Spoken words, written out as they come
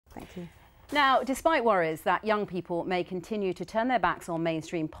Now, despite worries that young people may continue to turn their backs on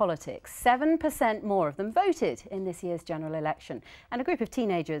mainstream politics, 7% more of them voted in this year's general election. And a group of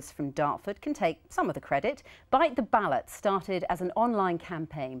teenagers from Dartford can take some of the credit. Bite the Ballot started as an online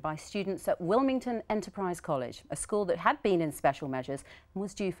campaign by students at Wilmington Enterprise College, a school that had been in special measures and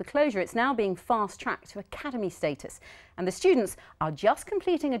was due for closure. It's now being fast-tracked to academy status. And the students are just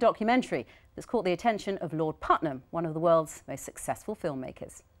completing a documentary that's caught the attention of Lord Putnam, one of the world's most successful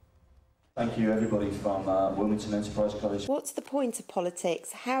filmmakers. Thank you everybody from Wilmington Enterprise College. What's the point of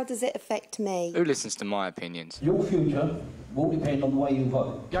politics? How does it affect me? Who listens to my opinions? Your future will depend on the way you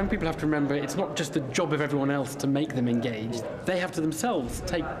vote. Young people have to remember it's not just the job of everyone else to make them engaged. They have to themselves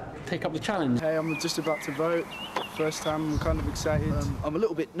take up the challenge. Hey, I'm just about to vote. First time, I'm kind of excited. I'm a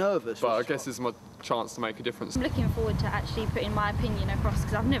little bit nervous. But I guess it's my chance to make a difference. I'm looking forward to actually putting my opinion across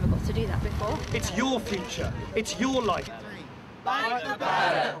because I've never got to do that before. It's your future. It's your life. Bite the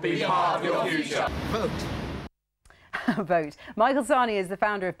Ballot. Be part of your future. Vote. Vote. Michael Sarney is the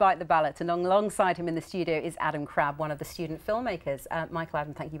founder of Bite the Ballot, and alongside him in the studio is Adam Crabb, one of the student filmmakers. Michael,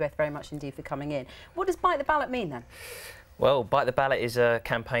 Adam, thank you both very much indeed for coming in. What does Bite the Ballot mean then? Well, Bite the Ballot is a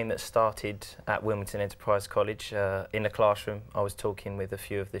campaign that started at Wilmington Enterprise College. In the classroom, I was talking with a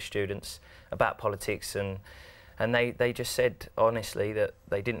few of the students about politics, and they just said honestly that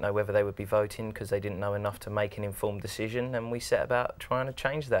they didn't know whether they would be voting because they didn't know enough to make an informed decision, and we set about trying to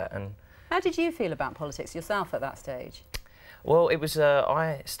change that. And how did you feel about politics yourself at that stage? Well, it was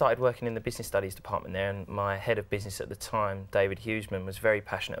I started working in the business studies department there, and my head of business at the time, David Hughesman, was very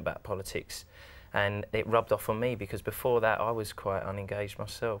passionate about politics, and it rubbed off on me because before that I was quite unengaged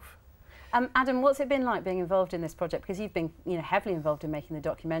myself. Adam, what's it been like being involved in this project? Because you've been, heavily involved in making the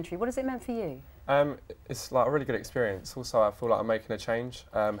documentary. What has it meant for you? It's like a really good experience. Also, I feel like I'm making a change,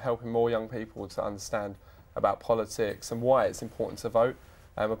 helping more young people to understand about politics and why it's important to vote.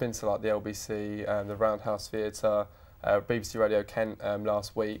 I've been to like the LBC, the Roundhouse Theatre, BBC Radio Kent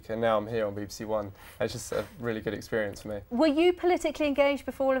last week, and now I'm here on BBC One. It's just a really good experience for me. Were you politically engaged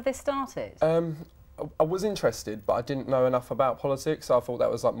before all of this started? I was interested, but I didn't know enough about politics, so I thought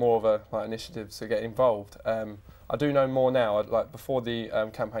that was like more of a initiative to get involved. I do know more now. Like before the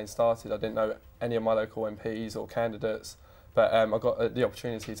campaign started, I didn't know any of my local MPs or candidates, but I got the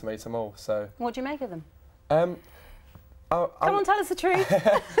opportunity to meet them all. So what do you make of them? Come on, tell us the truth.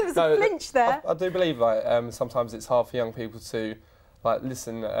 There's a flinch there. I do believe like sometimes it's hard for young people to like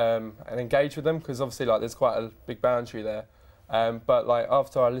listen and engage with them because obviously like there's quite a big boundary there. But like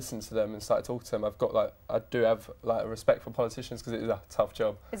after I listened to them and started talking to them, I do have like a respect for politicians because it is a tough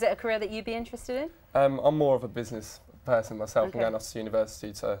job. Is it a career that you'd be interested in? I'm more of a business person myself. Okay. I'm going off to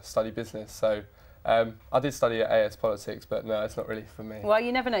university to study business, so I did study at AS Politics, but no, it's not really for me. Well,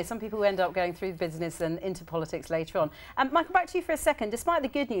 you never know. Some people end up going through business and into politics later on. Michael, back to you for a second. Despite the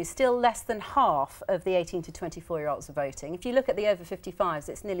good news, still less than half of the 18 to 24-year-olds are voting. If you look at the over 55s,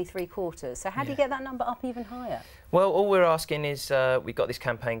 it's nearly 3/4. So how do you get that number up even higher? Well, all we're asking is we've got this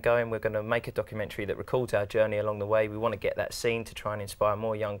campaign going. We're going to make a documentary that records our journey along the way. We want to get that seen to try and inspire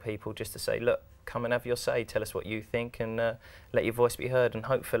more young people just to say, look, come and have your say, tell us what you think, and let your voice be heard. And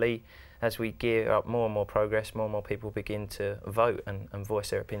hopefully, as we gear up more and more progress, more and more people begin to vote and voice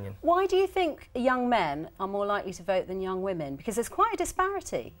their opinion. Why do you think young men are more likely to vote than young women? Because there's quite a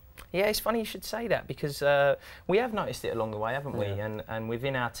disparity. Yeah, it's funny you should say that because we have noticed it along the way, haven't we? And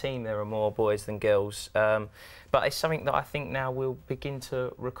within our team there are more boys than girls. But it's something that I think now we'll begin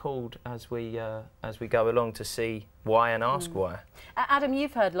to record as we go along to see why and ask why. Adam,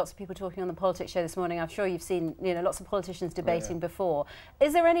 you've heard lots of people talking on the Politics Show this morning. I'm sure you've seen lots of politicians debating before.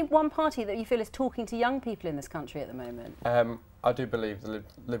 Is there any one party that you feel is talking to young people in this country at the moment? I do believe the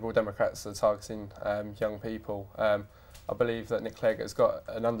Liberal Democrats are targeting young people. I believe that Nick Clegg has got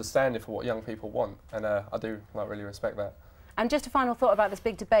an understanding for what young people want, and I do really respect that. And just a final thought about this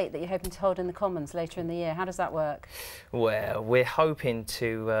big debate that you're hoping to hold in the Commons later in the year. How does that work? Well, we're hoping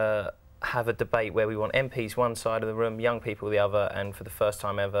to have a debate where we want MPs one side of the room, young people the other, and for the first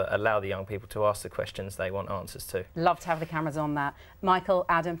time ever allow the young people to ask the questions they want answers to. Love to have the cameras on that. Michael,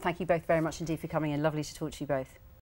 Adam, thank you both very much indeed for coming in. Lovely to talk to you both.